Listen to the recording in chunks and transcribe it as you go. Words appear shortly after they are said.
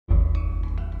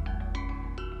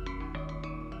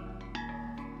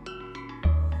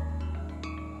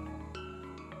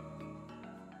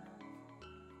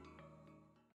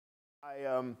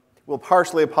I will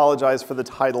partially apologize for the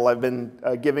title. I've been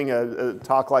giving a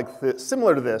talk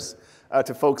similar to this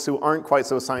to folks who aren't quite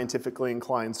so scientifically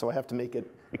inclined, so I have to make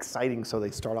it exciting so they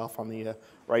start off on the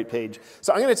right page.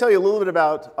 So I'm going to tell you a little bit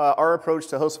about our approach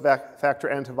to host factor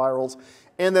antivirals,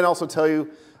 and then also tell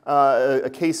you a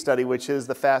case study, which is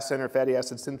the FASN, or fatty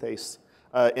acid synthase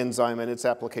enzyme, and its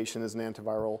application as an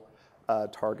antiviral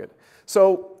target.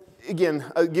 So again,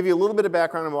 I'll give you a little bit of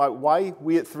background about why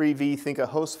we at 3V think a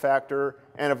host factor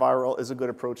antiviral is a good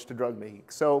approach to drug making.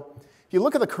 So if you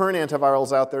look at the current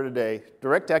antivirals out there today,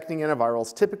 direct-acting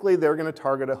antivirals, typically they're going to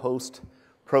target a host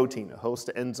protein, a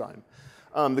host enzyme.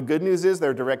 The good news is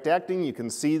they're direct-acting. You can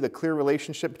see the clear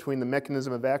relationship between the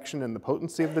mechanism of action and the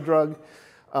potency of the drug.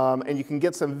 And you can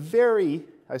get some very,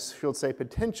 I should say,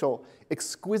 potential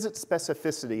exquisite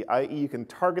specificity, i.e. you can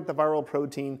target the viral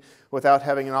protein without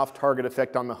having an off-target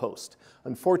effect on the host.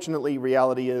 Unfortunately,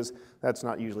 reality is that's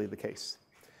not usually the case.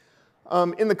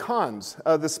 In the cons,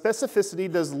 the specificity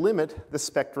does limit the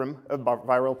spectrum of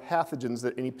viral pathogens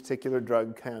that any particular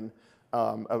drug can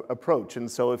approach. And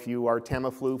so if you are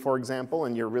Tamiflu, for example,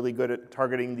 and you're really good at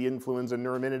targeting the influenza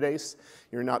neuraminidase,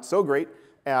 you're not so great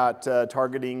at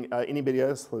targeting anybody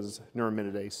else's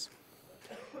neuraminidase.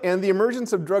 And the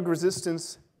emergence of drug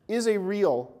resistance is a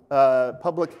real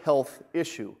public health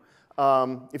issue.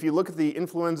 If you look at the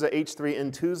influenza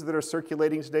H3N2s that are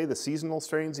circulating today, the seasonal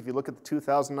strains, if you look at the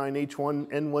 2009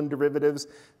 H1N1 derivatives,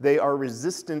 they are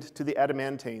resistant to the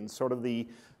adamantane, sort of the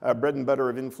bread and butter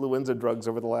of influenza drugs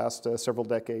over the last several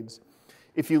decades.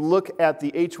 If you look at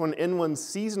the H1N1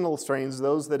 seasonal strains,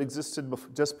 those that existed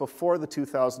just before the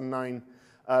 2009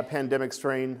 pandemic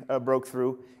strain broke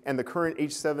through, and the current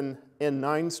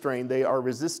H7N9 strain, they are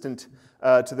resistant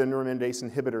to the neuraminidase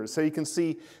inhibitors. So you can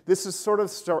see this is sort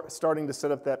of starting to set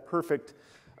up that perfect,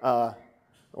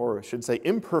 or I should say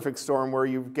imperfect storm, where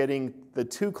you're getting the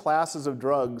two classes of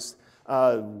drugs,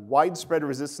 widespread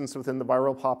resistance within the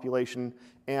viral population,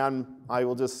 and I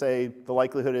will just say the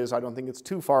likelihood is I don't think it's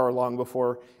too far along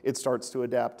before it starts to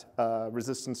adapt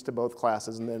resistance to both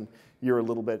classes, and then you're a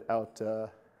little bit out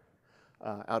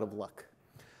of luck.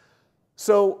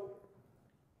 So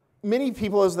many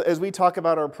people, as we talk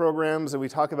about our programs and we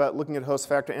talk about looking at host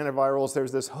factor antivirals,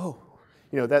 there's this,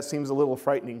 that seems a little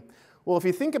frightening. Well, if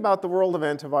you think about the world of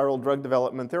antiviral drug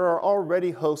development, there are already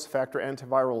host factor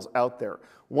antivirals out there.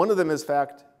 One of them is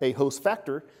a host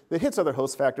factor that hits other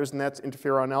host factors, and that's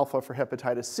interferon alpha for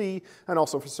hepatitis C and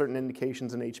also for certain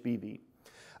indications in HBV.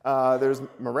 There's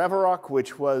Maraviroc,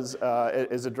 which is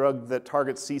a drug that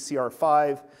targets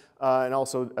CCR5, and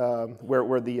also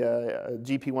where the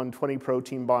GP120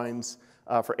 protein binds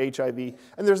for HIV.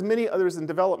 And there's many others in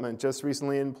development. Just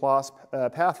recently in PLOS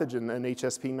pathogen, an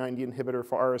HSP90 inhibitor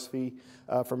for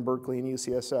RSV from Berkeley and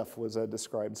UCSF was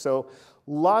described. So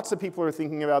lots of people are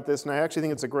thinking about this, and I actually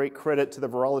think it's a great credit to the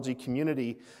virology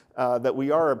community that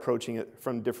we are approaching it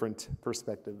from different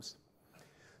perspectives.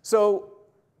 So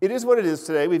it is what it is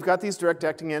today. We've got these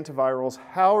direct-acting antivirals.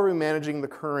 How are we managing the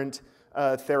current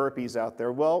therapies out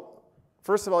there? Well,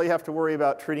 first of all, you have to worry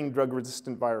about treating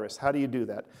drug-resistant virus. How do you do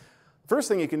that? First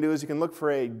thing you can do is you can look for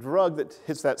a drug that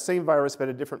hits that same virus but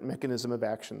a different mechanism of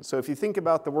action. So if you think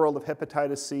about the world of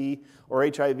hepatitis C or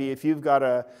HIV, if you've got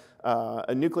a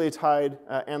nucleotide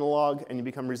analog and you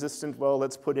become resistant, well,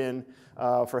 let's put in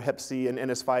for hep C an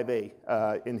NS5A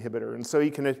inhibitor. And so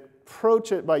you can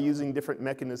approach it by using different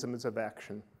mechanisms of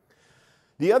action.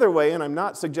 The other way, and I'm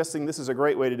not suggesting this is a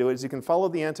great way to do it, is you can follow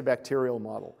the antibacterial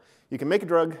model. You can make a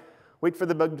drug, wait for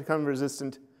the bug to become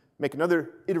resistant, make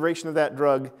another iteration of that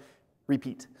drug,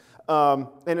 repeat. And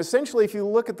essentially, if you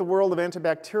look at the world of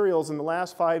antibacterials in the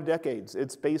last 5 decades,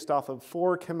 it's based off of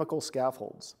 4 chemical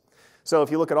scaffolds. So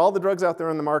if you look at all the drugs out there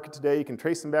on the market today, you can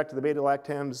trace them back to the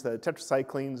beta-lactams, the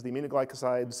tetracyclines, the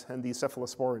aminoglycosides, and the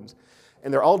cephalosporins.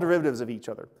 And they're all derivatives of each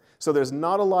other. So there's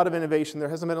not a lot of innovation. There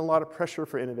hasn't been a lot of pressure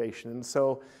for innovation. And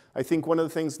so I think one of the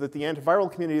things that the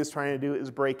antiviral community is trying to do is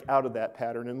break out of that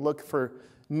pattern and look for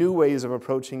new ways of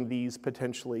approaching these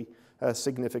potentially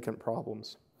significant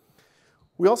problems.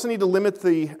 We also need to limit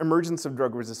the emergence of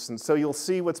drug resistance. So you'll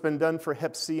see what's been done for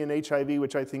hep C and HIV,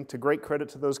 which I think to great credit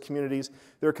to those communities.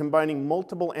 They're combining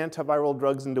multiple antiviral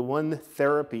drugs into one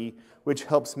therapy, which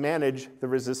helps manage the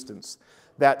resistance.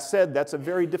 That said, that's a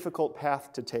very difficult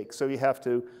path to take. So you have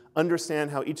to understand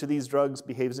how each of these drugs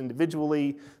behaves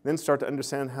individually, then start to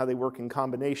understand how they work in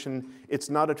combination. It's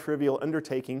not a trivial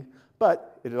undertaking,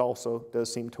 but it also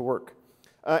does seem to work.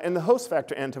 And the host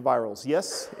factor antivirals,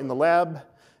 yes, in the lab,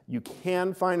 you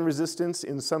can find resistance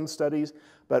in some studies,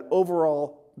 but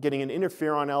overall, getting an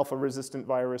interferon alpha resistant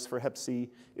virus for hep C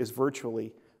is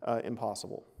virtually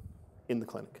impossible in the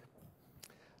clinic.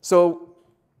 So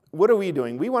what are we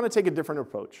doing? We want to take a different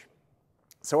approach.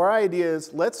 So our idea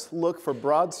is, let's look for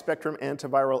broad-spectrum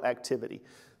antiviral activity.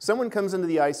 Someone comes into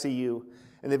the ICU,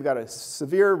 and they've got a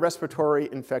severe respiratory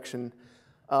infection.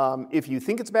 If you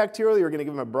think it's bacterial, you're going to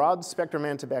give them a broad-spectrum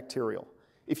antibacterial.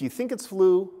 If you think it's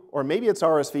flu, or maybe it's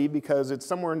RSV because it's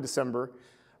somewhere in December,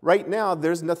 right now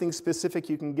there's nothing specific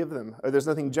you can give them, or there's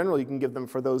nothing general you can give them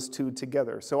for those two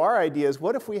together. So our idea is,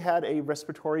 what if we had a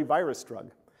respiratory virus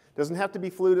drug? Doesn't have to be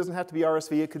flu, doesn't have to be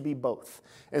RSV, it could be both.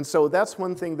 And so that's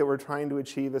one thing that we're trying to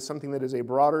achieve, is something that is a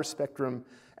broader spectrum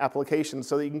application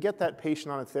so that you can get that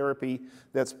patient on a therapy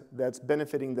that's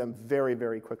benefiting them very,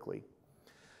 very quickly.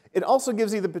 It also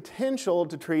gives you the potential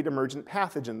to treat emergent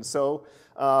pathogens. So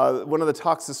one of the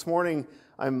talks this morning,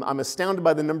 I'm astounded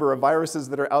by the number of viruses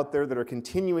that are out there that are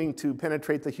continuing to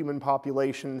penetrate the human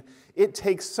population. It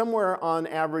takes somewhere on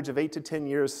average of 8 to 10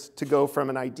 years to go from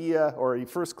an idea or a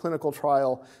first clinical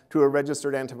trial to a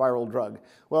registered antiviral drug.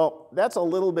 Well, that's a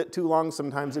little bit too long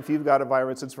sometimes if you've got a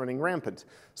virus that's running rampant.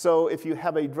 So if you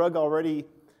have a drug already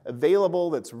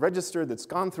available, that's registered, that's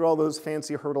gone through all those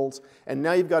fancy hurdles, and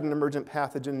now you've got an emergent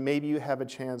pathogen, maybe you have a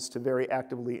chance to very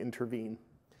actively intervene.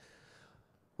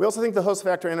 We also think the host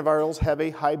factor antivirals have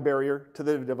a high barrier to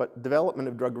the development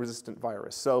of drug-resistant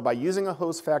virus. So by using a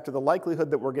host factor, the likelihood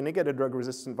that we're going to get a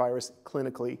drug-resistant virus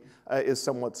clinically is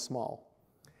somewhat small.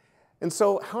 And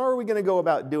so how are we going to go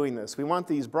about doing this? We want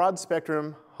these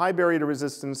broad-spectrum, high barrier to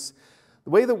resistance.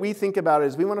 The way that we think about it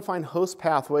is we want to find host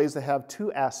pathways that have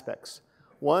two aspects.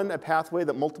 One, a pathway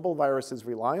that multiple viruses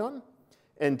rely on,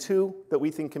 and two, that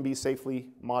we think can be safely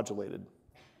modulated.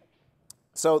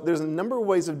 So there's a number of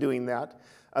ways of doing that.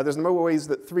 There's a number of ways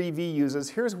that 3V uses.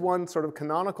 Here's one sort of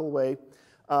canonical way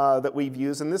that we've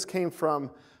used, and this came from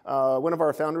one of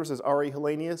our founders, is Ari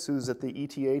Helenius, who's at the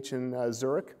ETH in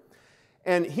Zurich.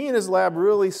 And he and his lab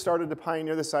really started to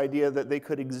pioneer this idea that they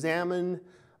could examine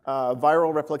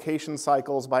viral replication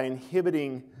cycles by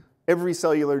inhibiting every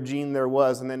cellular gene there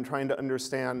was and then trying to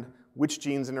understand which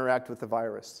genes interact with the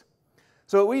virus.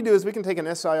 So what we do is we can take an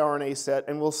siRNA set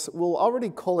and we'll already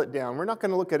cull it down. We're not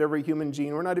going to look at every human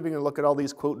gene. We're not even going to look at all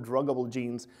these, quote, druggable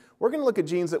genes. We're going to look at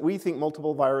genes that we think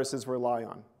multiple viruses rely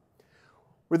on.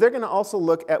 We're then going to also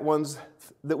look at ones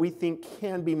that we think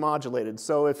can be modulated.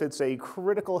 So if it's a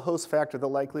critical host factor, the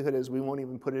likelihood is we won't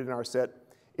even put it in our set.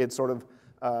 It's sort of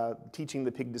teaching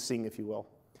the pig to sing, if you will.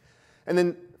 And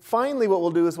then finally, what we'll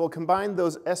do is we'll combine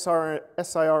those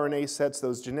siRNA sets,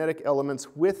 those genetic elements,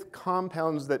 with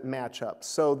compounds that match up.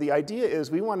 So the idea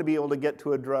is we want to be able to get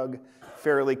to a drug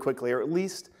fairly quickly, or at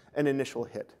least an initial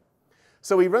hit.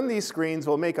 So we run these screens.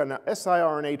 We'll make an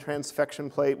siRNA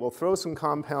transfection plate. We'll throw some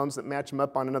compounds that match them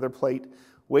up on another plate,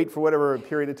 wait for whatever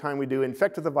period of time we do,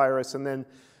 infect with the virus, and then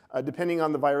depending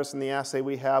on the virus and the assay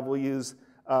we have, we'll use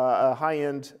a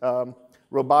high-end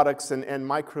robotics and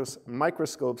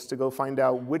microscopes to go find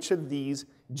out which of these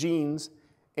genes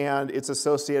and its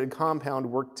associated compound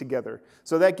work together.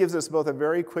 So that gives us both a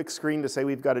very quick screen to say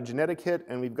we've got a genetic hit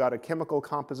and we've got a chemical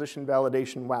composition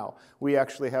validation. Wow, we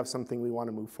actually have something we want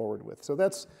to move forward with. So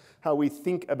that's how we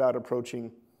think about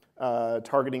approaching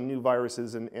targeting new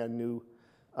viruses and new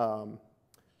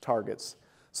targets.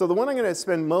 So the one I'm going to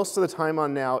spend most of the time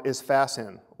on now is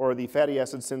FASN, or the fatty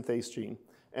acid synthase gene,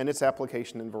 and its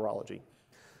application in virology.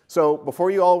 So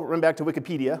before you all run back to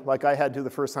Wikipedia, like I had to the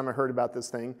first time I heard about this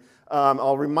thing,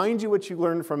 I'll remind you what you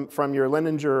learned from your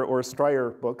Leninger or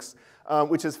Stryer books,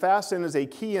 which is FASN is a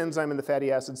key enzyme in the fatty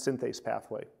acid synthase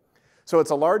pathway. So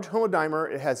it's a large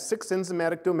homodimer. It has 6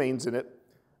 enzymatic domains in it.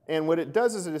 And what it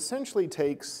does is it essentially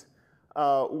takes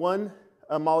one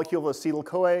molecule of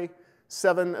acetyl-CoA,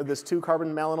 7 of this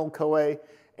 2-carbon malonyl-CoA,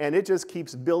 and it just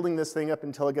keeps building this thing up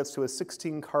until it gets to a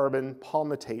 16-carbon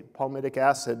palmitic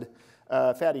acid,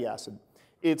 fatty acid.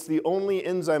 It's the only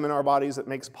enzyme in our bodies that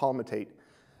makes palmitate.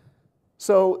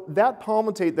 So that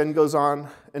palmitate then goes on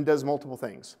and does multiple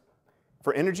things.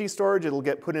 For energy storage, it'll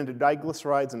get put into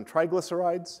diglycerides and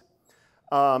triglycerides.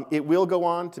 It will go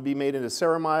on to be made into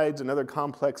ceramides and other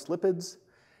complex lipids.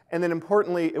 And then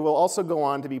importantly, it will also go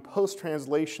on to be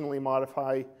post-translationally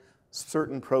modify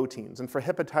certain proteins. And for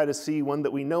hepatitis C, one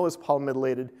that we know is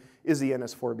palmitoylated is the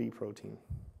NS4B protein.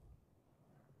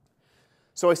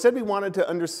 So I said we wanted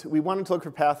to look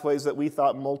for pathways that we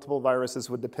thought multiple viruses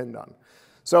would depend on.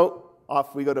 So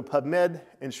off we go to PubMed,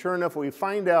 and sure enough, what we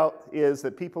find out is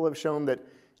that people have shown that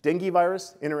dengue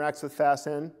virus interacts with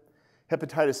FASN,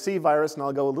 hepatitis C virus, and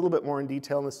I'll go a little bit more in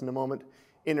detail on this in a moment,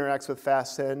 interacts with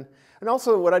FASN, and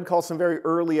also what I'd call some very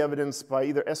early evidence by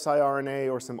either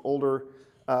siRNA or some older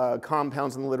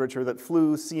compounds in the literature that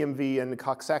flu, CMV, and the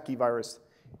Coxsackie virus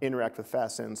interact with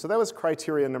FASN. So that was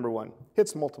criteria number 1,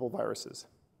 hits multiple viruses.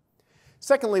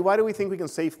 Secondly, why do we think we can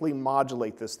safely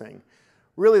modulate this thing?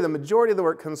 Really, the majority of the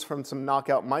work comes from some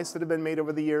knockout mice that have been made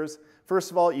over the years.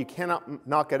 First of all, you cannot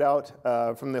knock it out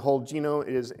from the whole genome.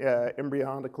 It is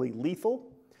embryonically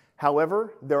lethal.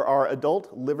 However, there are adult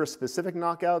liver-specific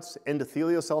knockouts,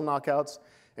 endothelial cell knockouts,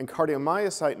 and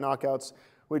cardiomyocyte knockouts,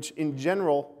 which in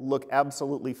general look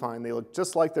absolutely fine. They look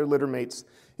just like their litter mates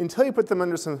until you put them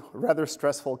under some rather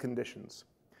stressful conditions.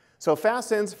 So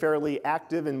FASN's fairly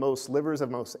active in most livers of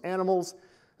most animals.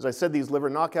 As I said, these liver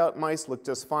knockout mice look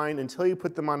just fine until you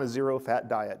put them on a zero-fat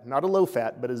diet. Not a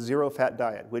low-fat, but a zero-fat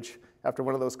diet, which after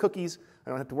one of those cookies,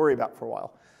 I don't have to worry about for a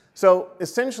while. So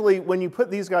essentially, when you put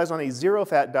these guys on a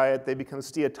zero-fat diet, they become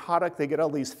steatotic. They get all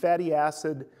these fatty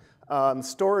acid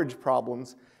storage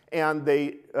problems, and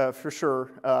they, for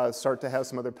sure, start to have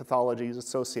some other pathologies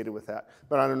associated with that.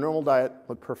 But on a normal diet,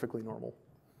 look perfectly normal.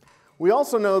 We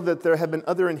also know that there have been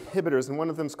other inhibitors, and one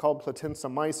of them is called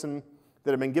platelmicin,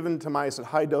 that have been given to mice at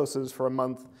high doses for a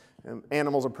month, and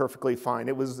animals are perfectly fine.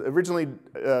 It was originally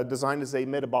designed as a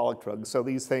metabolic drug, so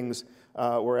these things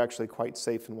were actually quite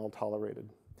safe and well tolerated.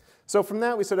 So from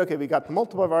that, we said, okay, we got the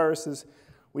multiple viruses,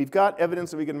 we've got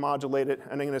evidence that we can modulate it,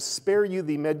 and I'm going to spare you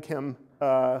the medchem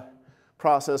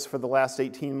process for the last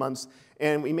 18 months,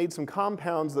 and we made some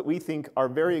compounds that we think are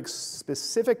very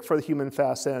specific for the human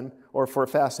FASN, or for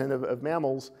FASN of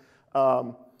mammals,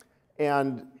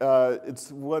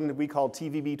 it's one we call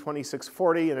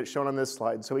TVB2640, and it's shown on this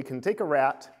slide. So we can take a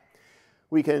rat,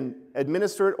 we can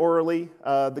administer it orally,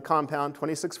 the compound,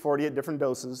 2640 at different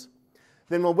doses,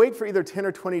 then we'll wait for either 10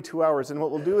 or 22 hours, and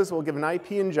what we'll do is we'll give an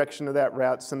IP injection to that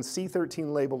rat, some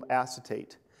C13 labeled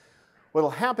acetate. What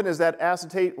will happen is that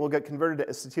acetate will get converted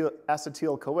to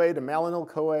acetyl-CoA, to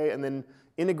malonyl-CoA, and then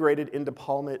integrated into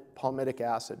palmitic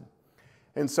acid.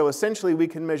 And so essentially, we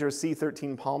can measure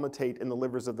C13 palmitate in the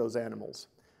livers of those animals.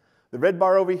 The red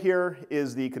bar over here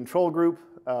is the control group,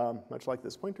 much like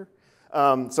this pointer.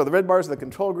 So the red bars are the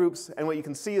control groups, and what you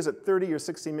can see is at 30 or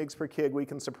 60 mg per kg, we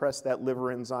can suppress that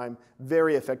liver enzyme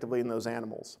very effectively in those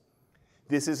animals.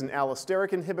 This is an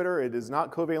allosteric inhibitor. It is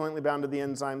not covalently bound to the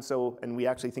enzyme, and we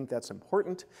actually think that's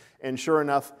important. And sure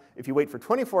enough, if you wait for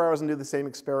 24 hours and do the same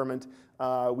experiment,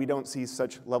 we don't see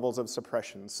such levels of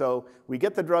suppression. So we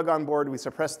get the drug on board, we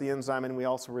suppress the enzyme, and we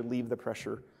also relieve the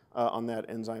pressure on that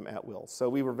enzyme at will. So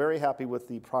we were very happy with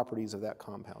the properties of that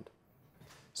compound.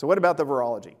 So what about the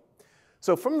virology?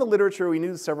 So from the literature, we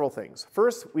knew several things.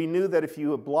 First, we knew that if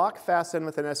you block FASN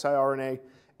with an siRNA,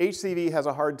 HCV has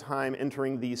a hard time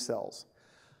entering these cells.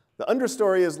 The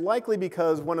understory is likely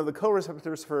because one of the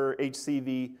co-receptors for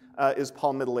HCV is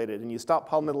palmitoylated, and you stop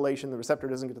palmitylation, the receptor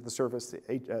doesn't get to the surface,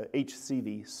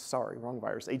 HCV, sorry, wrong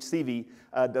virus, HCV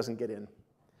doesn't get in.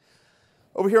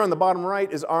 Over here on the bottom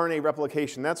right is RNA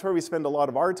replication. That's where we spend a lot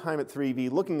of our time at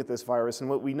 3V looking at this virus, and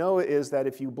what we know is that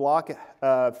if you block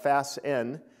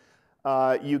FASN,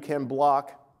 you can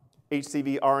block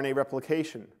HCV RNA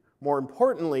replication. More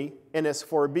importantly,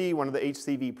 NS4B, one of the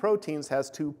HCV proteins, has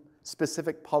two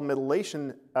specific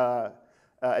palmitylation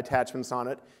attachments on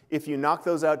it. If you knock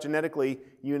those out genetically,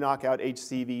 you knock out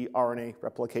HCV RNA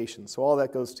replication. So all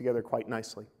that goes together quite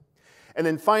nicely. And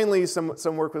then finally,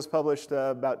 some work was published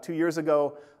about 2 years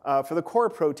ago for the core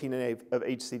protein of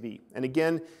HCV. And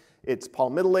again, it's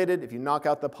palmitoylated. If you knock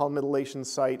out the palmitylation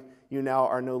site, you now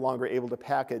are no longer able to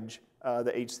package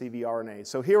the HCV RNA.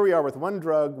 So here we are with one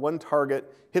drug, one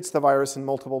target, hits the virus in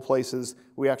multiple places.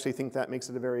 We actually think that makes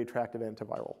it a very attractive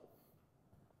antiviral.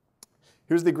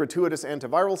 Here's the gratuitous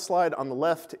antiviral slide. On the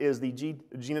left is the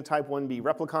genotype 1b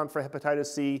replicon for hepatitis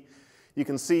C. You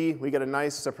can see we get a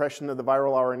nice suppression of the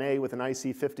viral RNA with an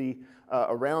IC50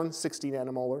 around 60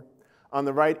 nanomolar. On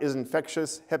the right is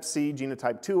infectious hep C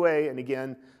genotype 2a, and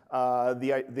again,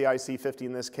 the IC50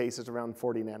 in this case is around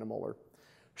 40 nanomolar.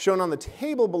 Shown on the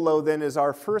table below then is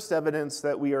our first evidence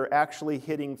that we are actually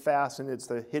hitting FASN, and it's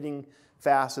the hitting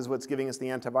FASN is what's giving us the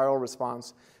antiviral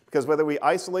response. Because whether we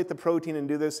isolate the protein and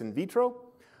do this in vitro,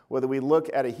 whether we look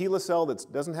at a HeLa cell that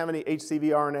doesn't have any HCV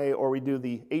RNA, or we do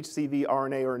the HCV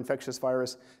RNA or infectious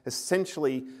virus,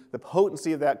 essentially the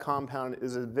potency of that compound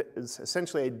is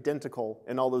essentially identical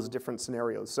in all those different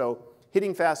scenarios. So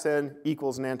hitting FASN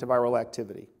equals an antiviral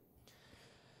activity.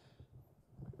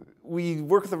 We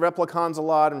work with the replicons a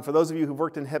lot, and for those of you who've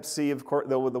worked in hep C, of course,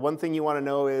 the one thing you want to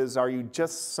know is, are you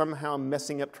just somehow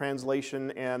messing up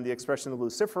translation and the expression of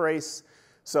luciferase?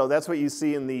 So that's what you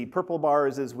see in the purple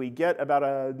bars, is we get about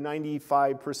a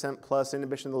 95% plus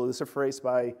inhibition of the luciferase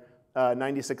by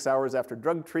 96 hours after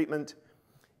drug treatment.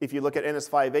 If you look at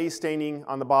NS5A staining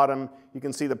on the bottom, you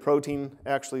can see the protein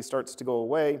actually starts to go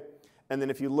away. And then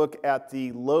if you look at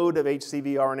the load of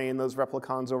HCV RNA in those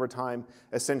replicons over time,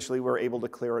 essentially we're able to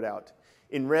clear it out.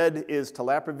 In red is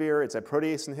telaprevir. It's a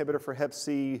protease inhibitor for hep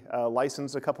C,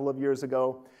 licensed a couple of years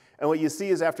ago. And what you see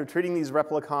is after treating these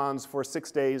replicons for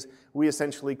 6 days, we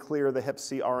essentially clear the hep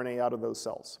C RNA out of those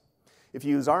cells. If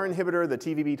you use our inhibitor, the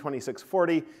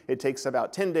TVB-2640, it takes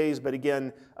about 10 days, but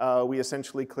again, we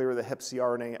essentially clear the hep C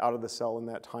RNA out of the cell in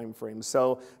that time frame.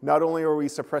 So not only are we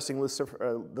suppressing the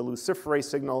luciferase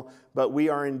signal, but we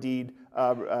are indeed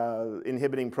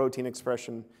inhibiting protein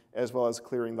expression as well as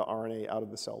clearing the RNA out of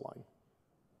the cell line.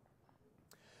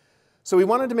 So we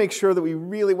wanted to make sure that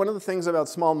one of the things about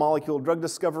small molecule drug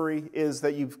discovery is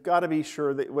that you've got to be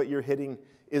sure that what you're hitting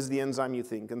is the enzyme you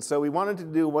think. And so we wanted to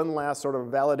do one last sort of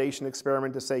validation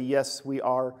experiment to say, yes, we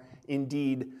are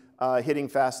indeed hitting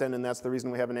FASN, and that's the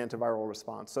reason we have an antiviral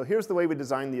response. So here's the way we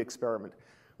designed the experiment.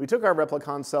 We took our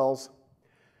replicon cells,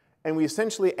 and we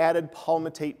essentially added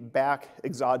palmitate back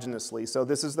exogenously. So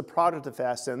this is the product of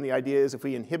FASN. The idea is if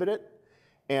we inhibit it,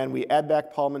 and we add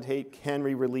back palmitate, can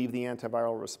we relieve the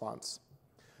antiviral response?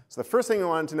 So the first thing we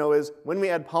wanted to know is, when we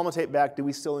add palmitate back, do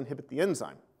we still inhibit the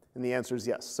enzyme? And the answer is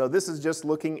yes. So this is just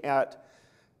looking at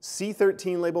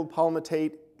C13 labeled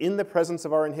palmitate in the presence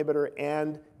of our inhibitor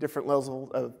and different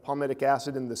levels of palmitic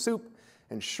acid in the soup.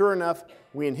 And sure enough,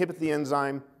 we inhibit the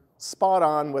enzyme spot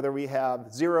on whether we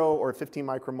have 0 or 50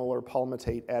 micromolar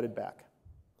palmitate added back.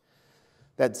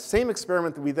 That same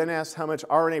experiment, we then asked how much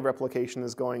RNA replication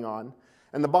is going on.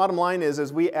 And the bottom line is,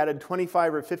 as we added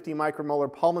 25 or 50 micromolar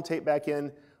palmitate back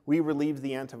in, we relieved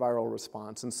the antiviral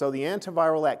response. And so the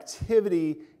antiviral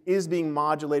activity is being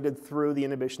modulated through the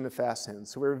inhibition of FASN.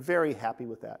 So we're very happy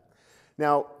with that.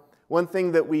 Now, one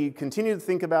thing that we continue to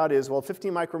think about is, well, 50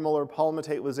 micromolar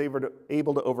palmitate was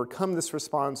able to overcome this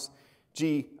response.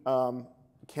 Gee,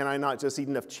 can I not just eat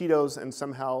enough Cheetos and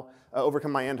somehow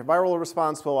overcome my antiviral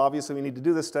response? Well, obviously we need to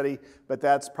do this study, but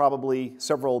that's probably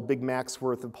several Big Macs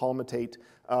worth of palmitate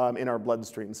in our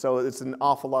bloodstream. So it's an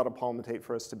awful lot of palmitate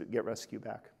for us to get rescue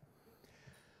back.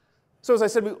 So as I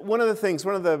said, one of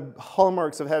the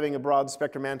hallmarks of having a broad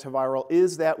spectrum antiviral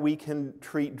is that we can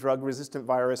treat drug-resistant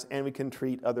virus and we can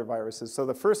treat other viruses. So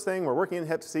the first thing, we're working in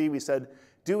hep C, we said,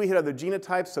 do we hit other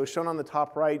genotypes? So shown on the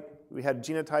top right, we had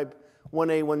genotype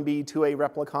 1A, 1B, 2A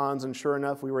replicons, and sure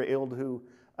enough, we were able to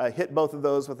hit both of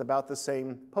those with about the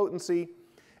same potency.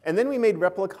 And then we made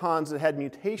replicons that had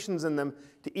mutations in them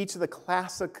to each of the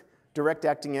classic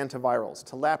direct-acting antivirals,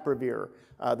 telaprevir,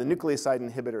 the nucleoside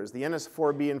inhibitors, the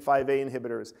NS4B and 5A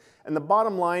inhibitors. And the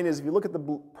bottom line is, if you look at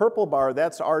the purple bar,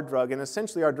 that's our drug, and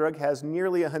essentially our drug has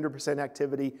nearly 100%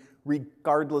 activity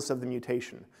regardless of the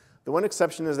mutation. The one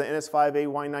exception is the NS5A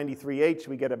Y93H.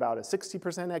 We get about a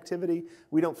 60% activity.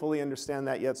 We don't fully understand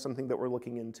that yet, something that we're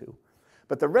looking into.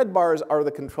 But the red bars are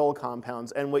the control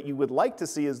compounds, and what you would like to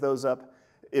see is those up,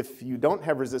 if you don't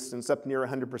have resistance, up near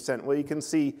 100%. Well, you can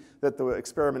see that the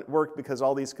experiment worked because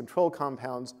all these control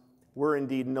compounds were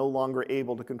indeed no longer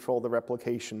able to control the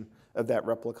replication of that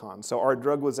replicon. So our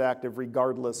drug was active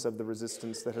regardless of the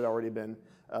resistance that had already been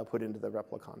put into the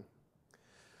replicon.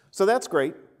 So that's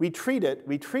great. We treat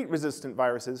resistant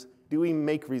viruses. Do we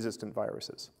make resistant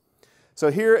viruses? So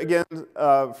here again,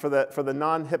 for the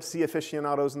non-hep C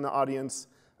aficionados in the audience,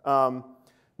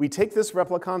 we take this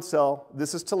replicon cell.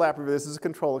 This is telaprevir. This is a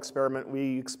control experiment.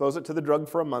 We expose it to the drug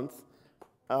for a month.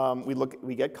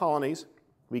 We get colonies.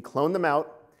 We clone them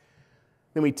out.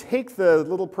 Then we take the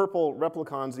little purple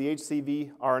replicons, the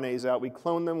HCV RNAs out. We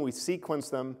clone them. We sequence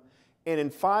them. And in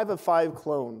 5 of 5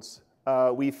 clones,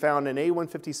 we found an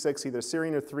A156, either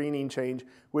serine or threonine change,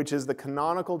 which is the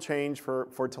canonical change for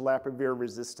telaprevir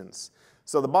resistance.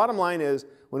 So the bottom line is,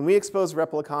 when we expose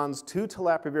replicons to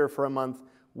telaprevir for a month,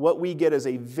 what we get is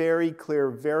a very clear,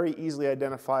 very easily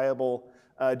identifiable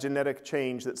genetic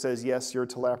change that says, yes, you're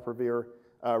telaprevir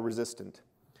resistant.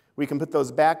 We can put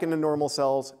those back into normal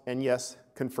cells and, yes,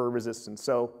 confer resistance.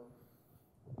 So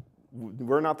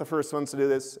we're not the first ones to do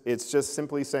this. It's just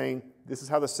simply saying this is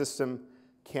how the system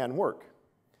can work.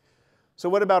 So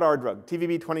what about our drug,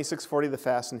 TVB-2640, the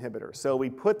FASN inhibitor? So we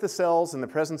put the cells in the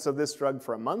presence of this drug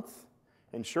for a month,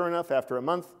 and sure enough, after a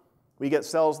month, we get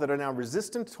cells that are now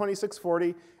resistant to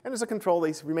 2640, and as a control,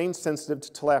 they remain sensitive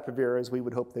to telaprevir, as we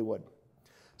would hope they would.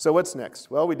 So what's next?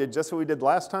 Well, we did just what we did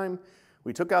last time.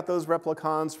 We took out those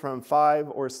replicons from 5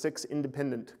 or 6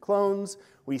 independent clones.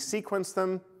 We sequenced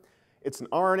them. It's an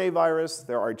RNA virus.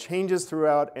 There are changes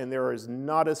throughout, and there is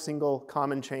not a single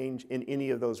common change in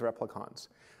any of those replicons.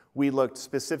 We looked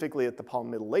specifically at the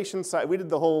palmitylation site. We did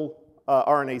the whole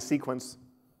RNA sequence.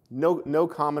 No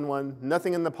common one,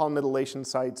 nothing in the palmitylation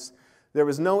sites. There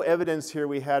was no evidence here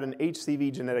we had an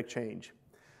HCV genetic change.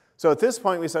 So at this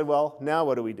point, we said, well, now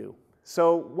what do we do?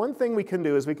 So one thing we can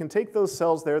do is we can take those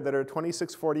cells there that are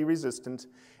 2640 resistant,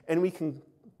 and we can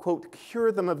quote,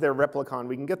 cure them of their replicon.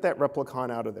 We can get that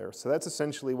replicon out of there. So that's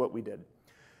essentially what we did.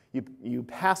 You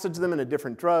passage them in a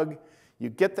different drug, you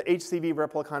get the HCV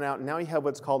replicon out, and now you have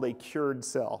what's called a cured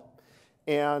cell.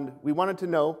 And we wanted to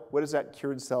know, what does that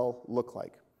cured cell look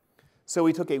like? So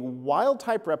we took a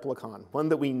wild-type replicon, one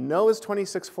that we know is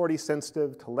 2640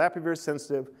 sensitive, tolapivir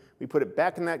sensitive. We put it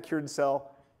back in that cured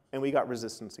cell, and we got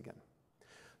resistance again.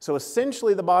 So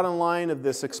essentially, the bottom line of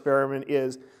this experiment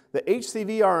is the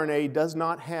HCV RNA does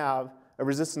not have a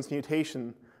resistance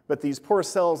mutation, but these poor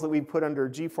cells that we put under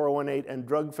G418 and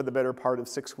drugged for the better part of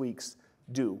 6 weeks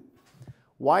do.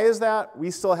 Why is that? We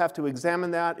still have to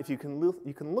examine that. If you can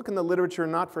look in the literature,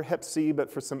 not for Hep C, but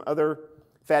for some other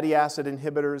fatty acid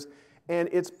inhibitors, and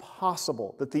it's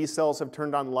possible that these cells have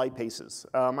turned on lipases.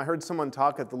 I heard someone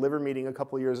talk at the liver meeting a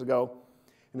couple years ago,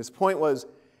 and his point was,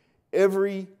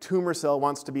 every tumor cell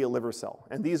wants to be a liver cell,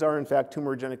 and these are, in fact,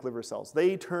 tumorigenic liver cells.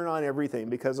 They turn on everything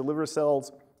because a liver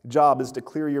cell's job is to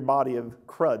clear your body of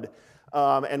crud.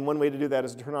 And one way to do that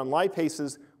is to turn on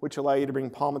lipases, which allow you to bring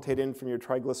palmitate in from your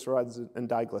triglycerides and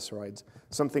diglycerides,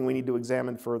 something we need to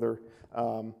examine further,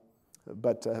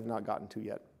 but have not gotten to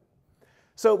yet.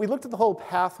 So we looked at the whole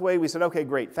pathway. We said, OK,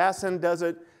 great, FASN does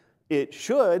it. It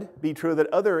should be true that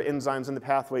other enzymes in the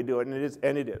pathway do it,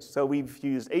 and it is. So we've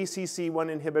used ACC1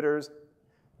 inhibitors.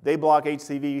 They block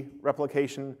HCV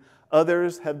replication.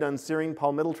 Others have done serine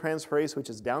palmityltransferase, which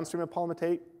is downstream of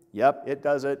palmitate. Yep, it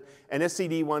does it. And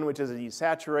SCD1, which is a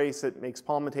desaturase that makes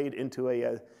palmitate into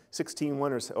a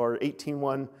 16-1 or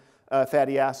 18-1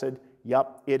 fatty acid.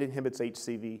 Yep, it inhibits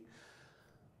HCV.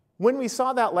 When we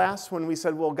saw that last one, we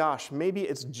said, well, gosh, maybe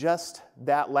it's just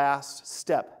that last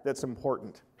step that's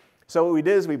important. So what we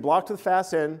did is we blocked the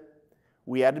FASN.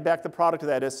 We added back the product of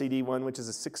that SCD1, which is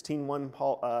a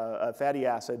 16-1 fatty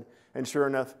acid. And sure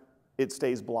enough, it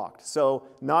stays blocked. So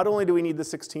not only do we need the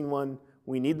 16-1,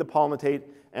 we need the palmitate,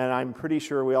 and I'm pretty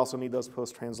sure we also need those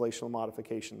post-translational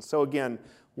modifications. So again,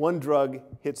 one drug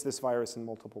hits this virus in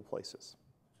multiple places.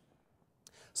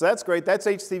 So that's great. That's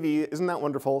HCV. Isn't that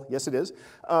wonderful? Yes, it is.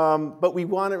 But we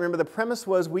want to remember the premise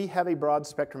was we have a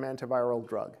broad-spectrum antiviral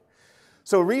drug.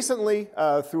 So recently,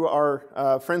 through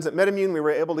our friends at MedImmune, we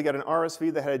were able to get an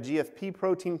RSV that had a GFP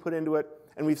protein put into it,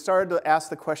 and we've started to ask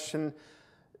the question,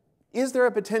 is there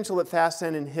a potential that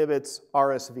FASN inhibits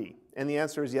RSV? And the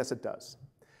answer is yes, it does.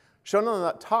 Shown on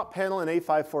the top panel in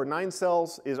A549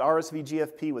 cells is RSV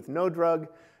GFP with no drug.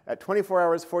 At 24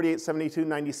 hours, 48, 72,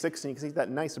 96, and you can see that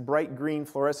nice bright green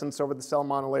fluorescence over the cell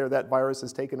monolayer. That virus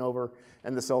has taken over,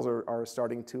 and the cells are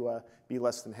starting to be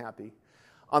less than happy.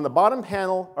 On the bottom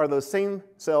panel are those same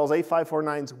cells,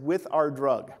 A549s, with our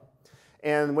drug.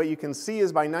 And what you can see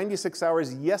is by 96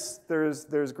 hours, yes,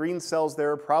 there's green cells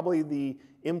there, probably the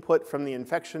input from the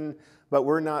infection, but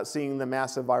we're not seeing the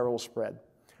massive viral spread.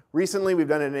 Recently, we've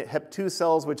done it in Hep 2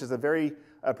 cells, which is a very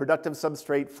productive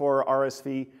substrate for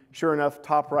RSV. Sure enough,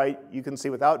 top right, you can see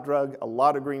without drug, a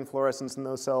lot of green fluorescence in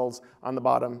those cells. On the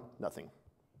bottom, nothing.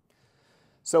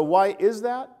 So why is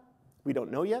that? We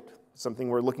don't know yet. Something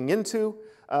we're looking into.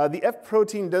 The F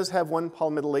protein does have one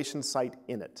polymethylation site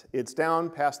in it. It's down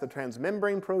past the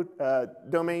transmembrane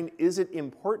domain. Is it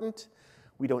important?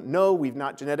 We don't know. We've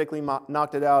not genetically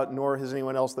knocked it out, nor has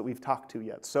anyone else that we've talked to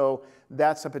yet. So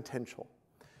that's a potential.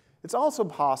 It's also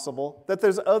possible that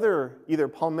there's other either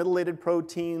polymethylated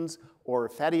proteins or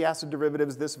fatty acid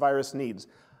derivatives this virus needs.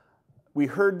 We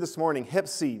heard this morning, Hep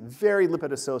C, very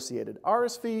lipid associated.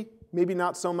 RSV, maybe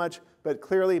not so much, but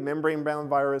clearly membrane-bound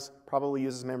virus probably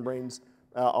uses membranes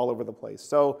all over the place.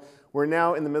 So we're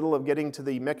now in the middle of getting to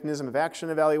the mechanism of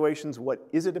action evaluations. What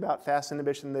is it about FASN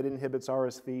inhibition that inhibits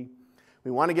RSV?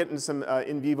 We want to get into some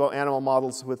in vivo animal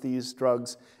models with these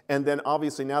drugs. And then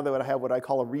obviously now that I have what I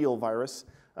call a real virus,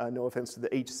 no offense to the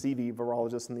HCV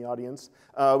virologists in the audience,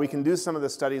 we can do some of the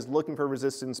studies looking for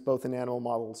resistance both in animal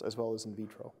models as well as in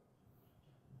vitro.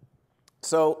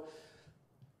 So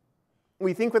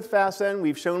we think with FASN,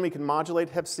 we've shown we can modulate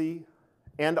Hep C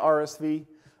and RSV.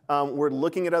 We're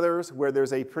looking at others where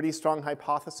there's a pretty strong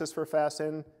hypothesis for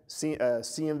FASN,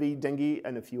 CMV, dengue,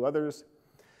 and a few others.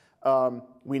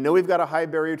 We know we've got a high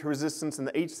barrier to resistance in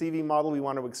the HCV model. We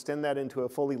want to extend that into a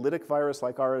fully lytic virus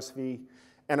like RSV.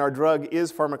 And our drug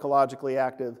is pharmacologically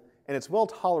active, and it's well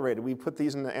tolerated. We put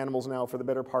these in the animals now for the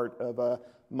better part of a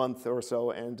month or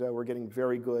so, and we're getting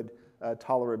very good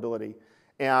tolerability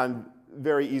and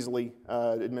very easily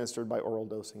administered by oral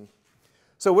dosing.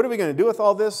 So what are we going to do with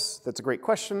all this? That's a great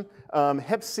question.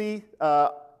 Hep C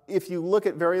If you look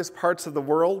at various parts of the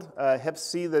world, Hep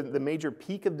C, the major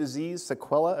peak of disease,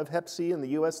 sequela of Hep C in the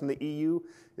US and the EU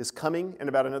is coming in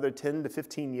about another 10 to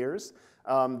 15 years.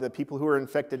 The people who are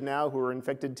infected now, who were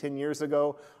infected 10 years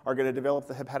ago, are going to develop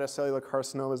the hepatocellular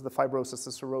carcinomas, the fibrosis,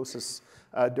 the cirrhosis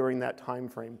during that time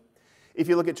frame. If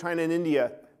you look at China and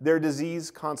India, their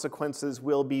disease consequences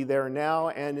will be there now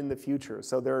and in the future.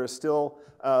 So there are still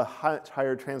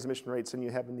higher transmission rates than you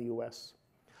have in the US.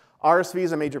 RSV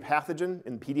is a major pathogen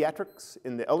in pediatrics,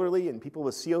 in the elderly, in people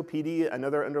with COPD and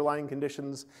other underlying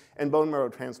conditions, and bone marrow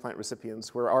transplant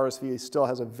recipients, where RSV still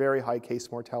has a very high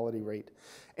case mortality rate.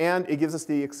 And it gives us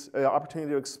the opportunity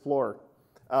to explore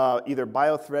either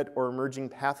biothreat or emerging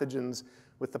pathogens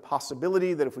with the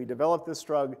possibility that if we develop this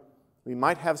drug, we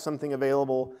might have something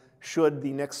available should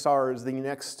the next SARS, the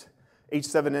next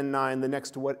H7N9, the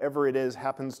next whatever it is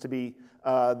happens to be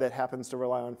that happens to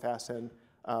rely on FASN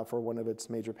for one of its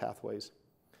major pathways.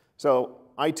 So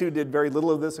I too did very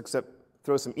little of this except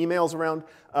throw some emails around.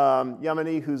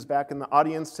 Yamini, who's back in the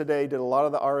audience today, did a lot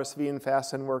of the RSV and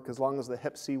FASN work as long as the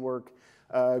Hep C work.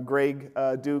 Greg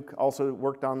Duke also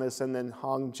worked on this, and then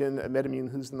Hong Jin at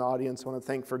MedImmune, who's in the audience, I want to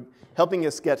thank for helping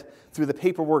us get through the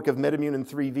paperwork of MedImmune and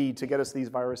 3V to get us these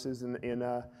viruses in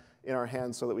our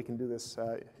hands so that we can do this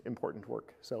important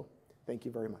work. So thank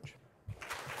you very much.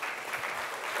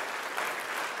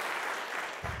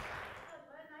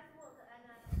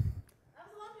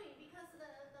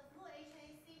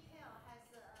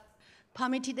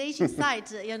 Permutation site,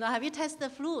 have you tested the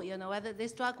flu, whether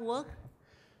this drug works?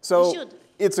 So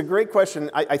it's a great question.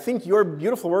 I think your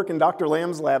beautiful work in Dr.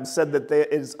 Lamb's lab said that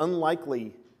it is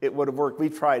unlikely it would have worked.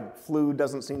 We've tried. Flu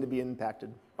doesn't seem to be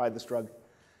impacted by this drug.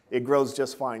 It grows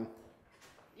just fine.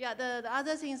 Yeah, the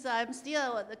other things I'm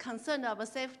still concerned about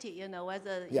safety,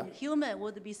 whether human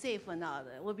would be safe or not.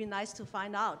 It would be nice to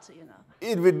find out,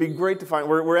 It would be great to find.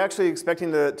 We're actually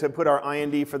expecting to put our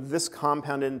IND for this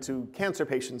compound into cancer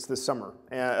patients this summer,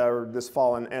 or this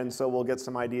fall, and so we'll get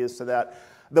some ideas to that.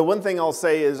 The one thing I'll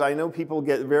say is I know people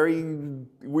get very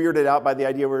weirded out by the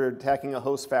idea we're attacking a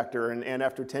host factor, and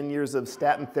after 10 years of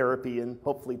statin therapy, and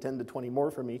hopefully 10 to 20 more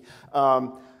for me,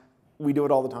 we do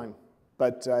it all the time.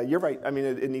 But you're right. I mean,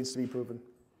 it needs to be proven.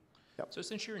 Yep. So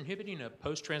since you're inhibiting a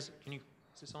is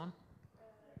this on?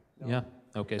 No. Yeah.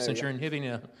 Okay. Since you're inhibiting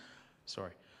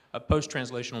a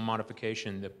post-translational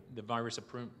modification, the virus,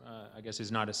 I guess,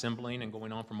 is not assembling and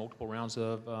going on for multiple rounds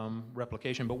of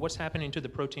replication. But what's happening to the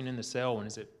protein in the cell, and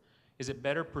is it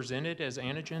better presented as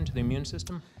antigen to the immune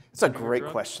system? It's a great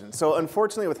question. So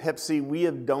unfortunately with Hep C, we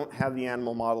don't have the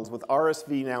animal models. With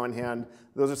RSV now in hand,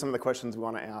 those are some of the questions we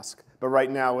want to ask. But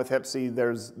right now with Hep C,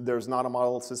 there's not a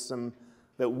model system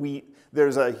that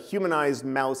there's a humanized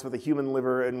mouse with a human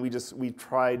liver, and we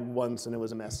tried once and it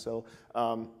was a mess. So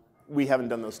we haven't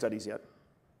done those studies yet.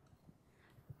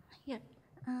 Yeah.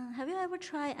 Have you ever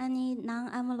tried any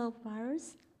non-envelope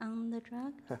virus on the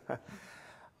drug?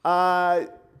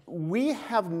 We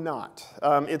have not.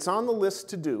 It's on the list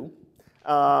to do.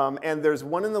 And there's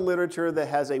one in the literature that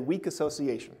has a weak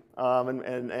association.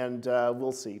 And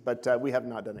we'll see. But we have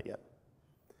not done it yet.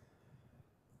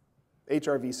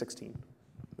 HRV16.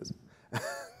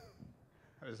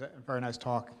 It was a very nice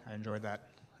talk. I enjoyed that.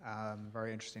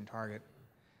 Very interesting target.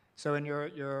 So in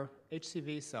your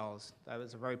HCV cells, that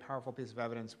was a very powerful piece of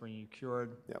evidence when you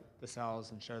cured the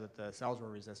cells and showed that the cells were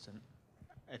resistant.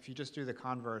 If you just do the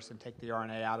converse and take the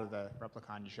RNA out of the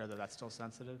replicon, you show that that's still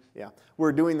sensitive? Yeah,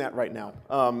 we're doing that right now.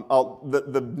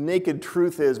 The naked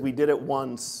truth is we did it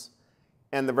once,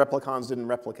 and the replicons didn't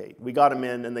replicate. We got them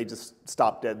in, and they just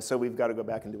stopped dead, so we've got to go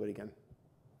back and do it again.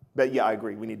 But yeah, I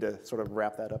agree. We need to sort of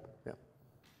wrap that up. Yeah.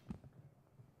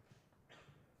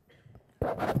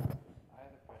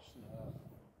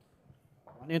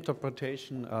 One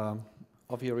interpretation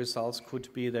of your results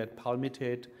could be that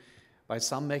palmitate, by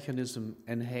some mechanism,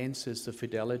 enhances the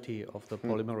fidelity of the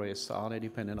polymerase, the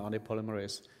RNA-dependent RNA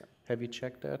polymerase. Have you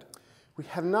checked that? We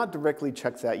have not directly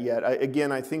checked that yet.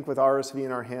 Again, I think with RSV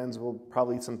in our hands, we'll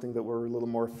probably something that we're a little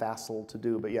more facile to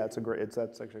do. But yeah, that's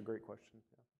actually a great question.